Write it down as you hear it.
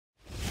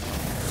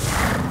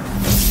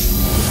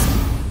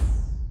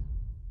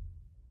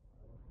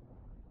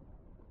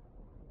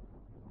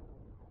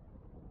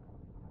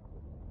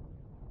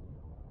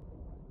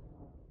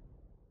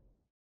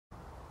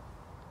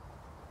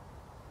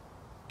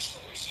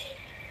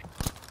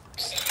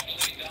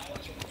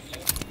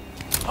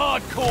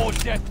Hardcore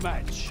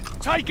deathmatch.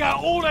 Take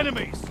out all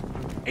enemies.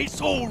 It's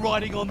all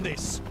riding on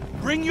this.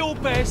 Bring your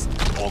best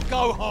or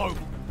go home.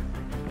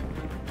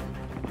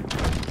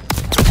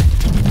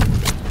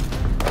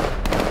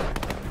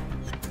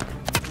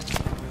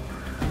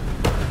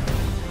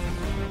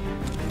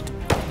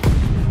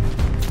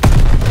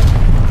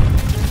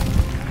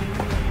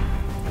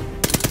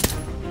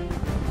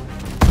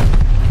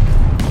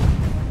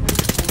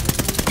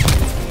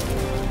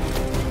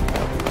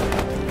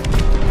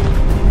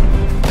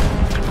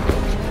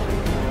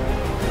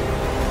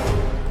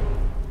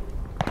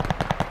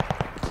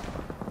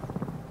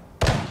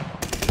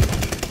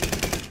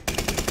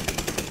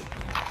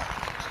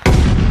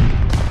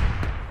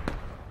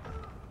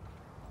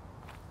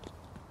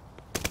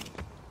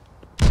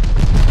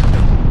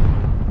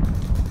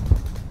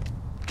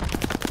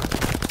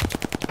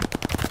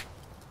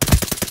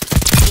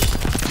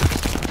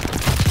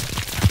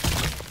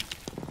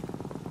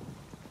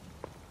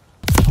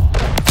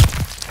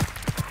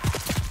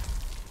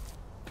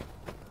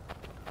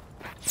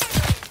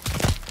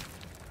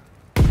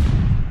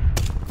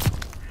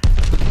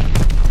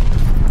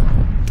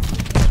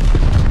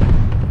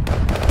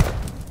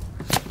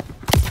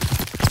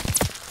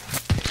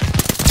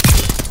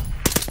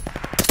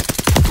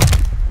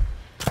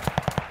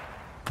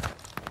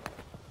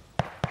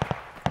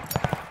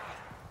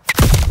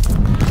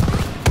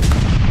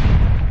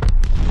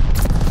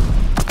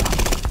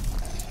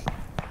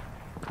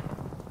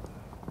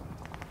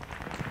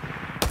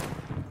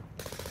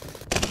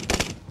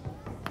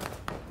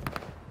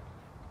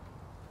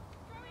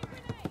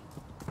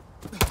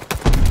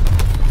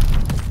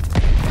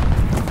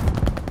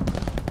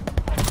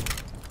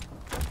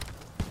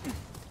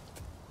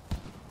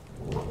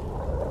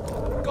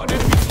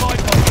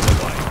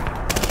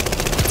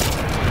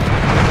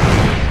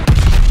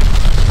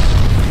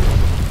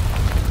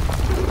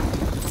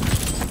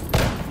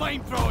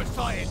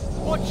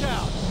 Watch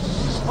out!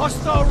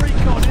 Hostile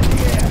recon in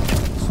the air!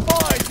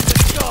 Spies in the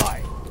sky!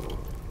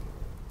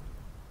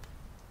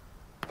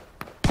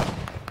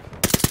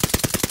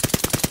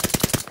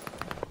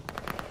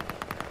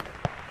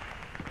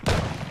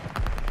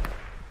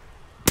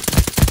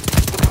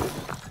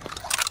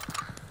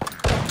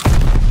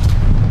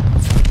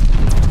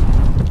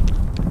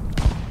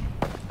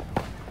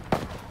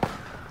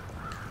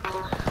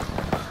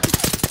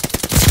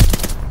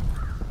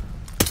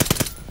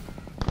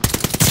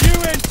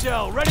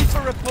 Ready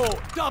for report.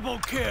 Double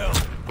kill.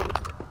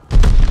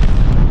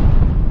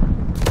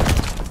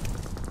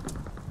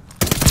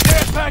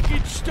 Care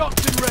package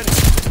stocked and ready.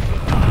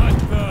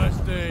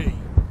 Bloodthirsty.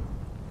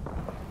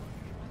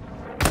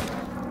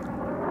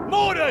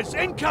 Mortars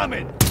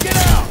incoming. Get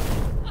out.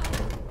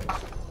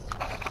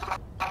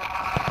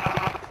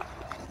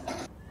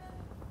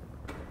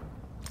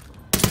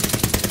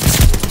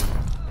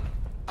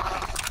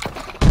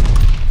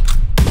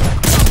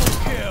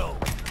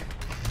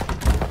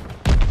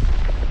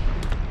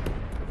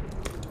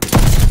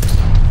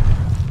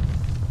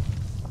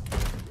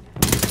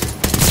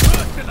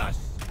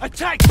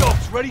 Attack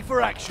dogs ready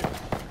for action.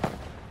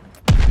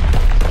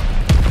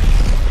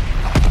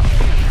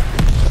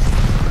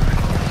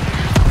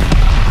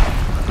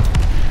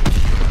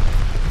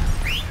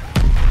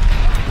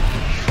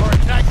 Our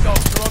attack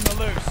dogs are on the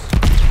loose.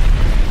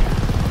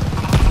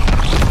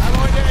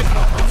 Allied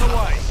aircraft on the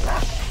way.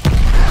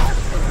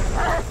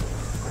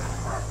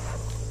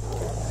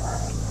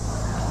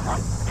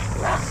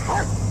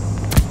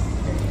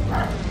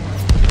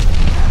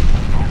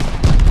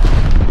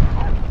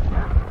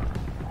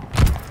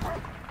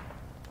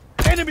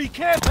 Enemy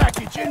care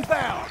package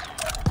inbound!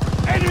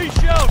 Enemy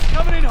shells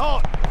coming in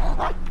hot!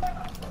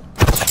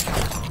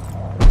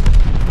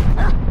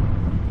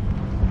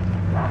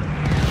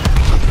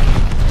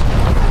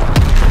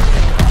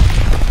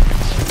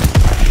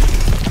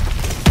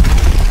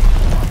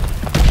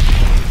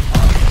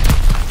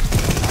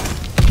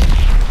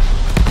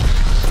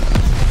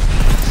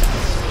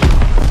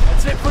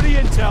 That's it for the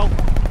intel.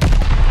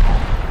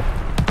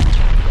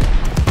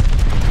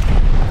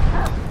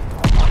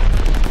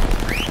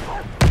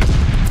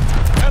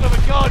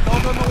 Guard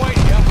dog on the way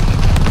here.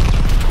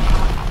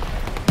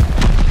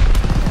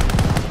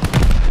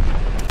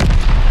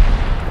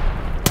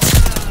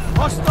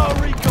 Hostile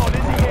recon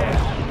in the air.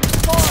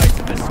 Spies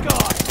in the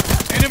sky.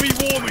 Enemy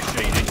war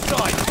machine in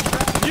sight.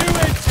 New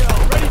intel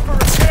ready for a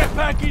care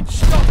package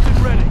stocked and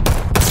ready.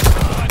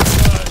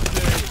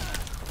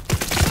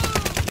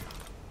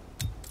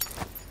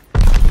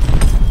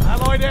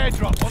 Allied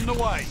airdrop on the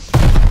way.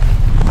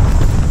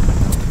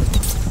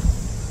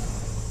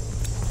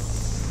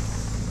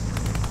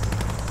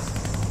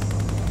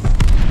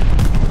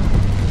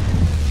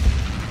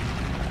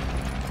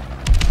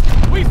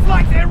 We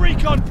flanked their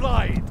recon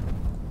plane!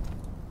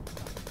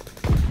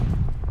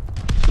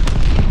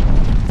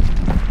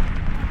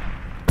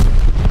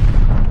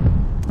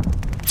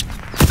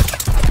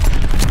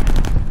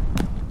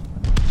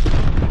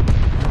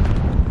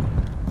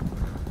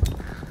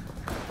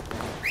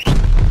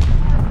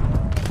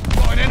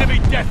 Got an enemy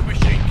death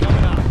machine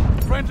coming up.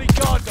 Friendly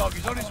guard dog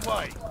is on his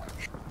way.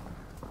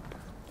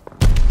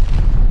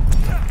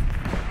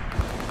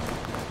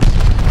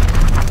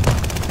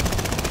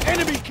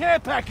 care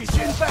package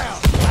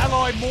inbound.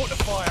 Allied mortar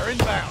fire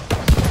inbound.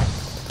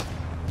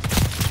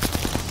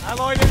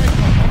 Allied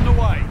aircraft on the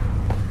way.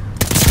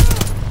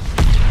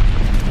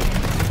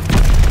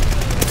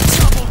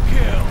 Double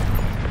kill.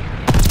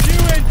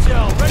 New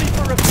intel, ready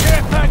for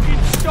repair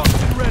package, stocked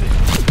and ready.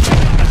 Pick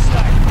up the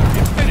slack.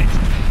 It's finished.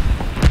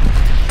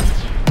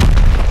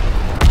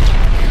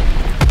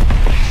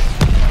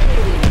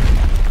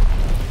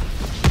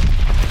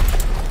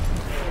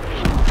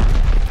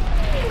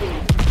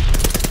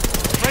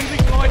 Friendly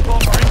glide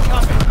bomber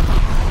incoming.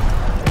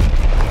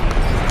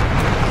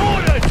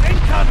 Orders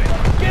incoming.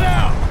 Get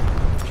out.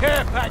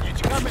 Care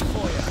package coming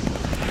for you.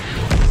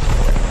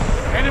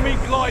 Enemy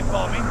glide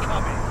bomb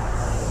incoming.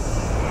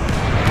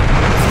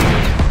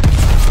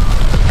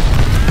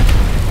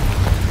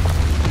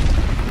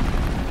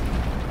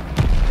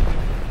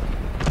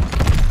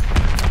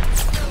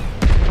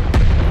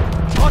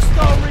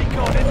 Hostile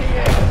recon in the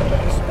air.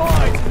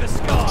 Spies in the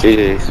sky.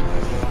 GG's.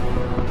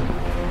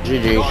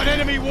 GG. Got an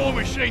enemy war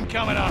machine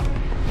coming up.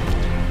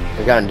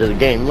 I got into the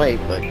game late,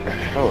 but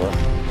oh well.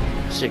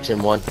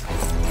 6-1.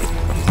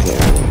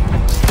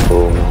 Yeah.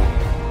 Cool.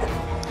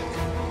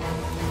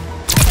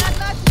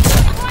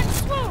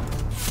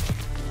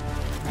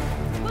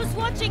 Who's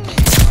watching me?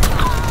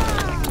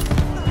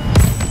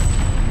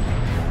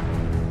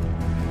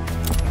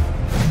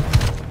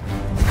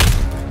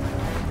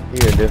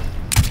 Here, dude.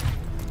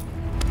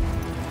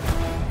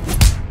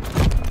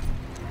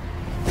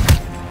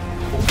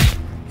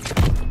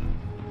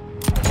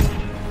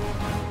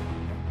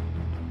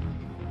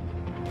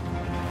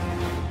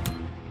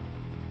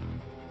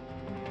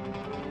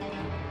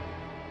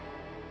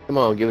 Come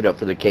on, give it up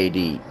for the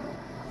KD.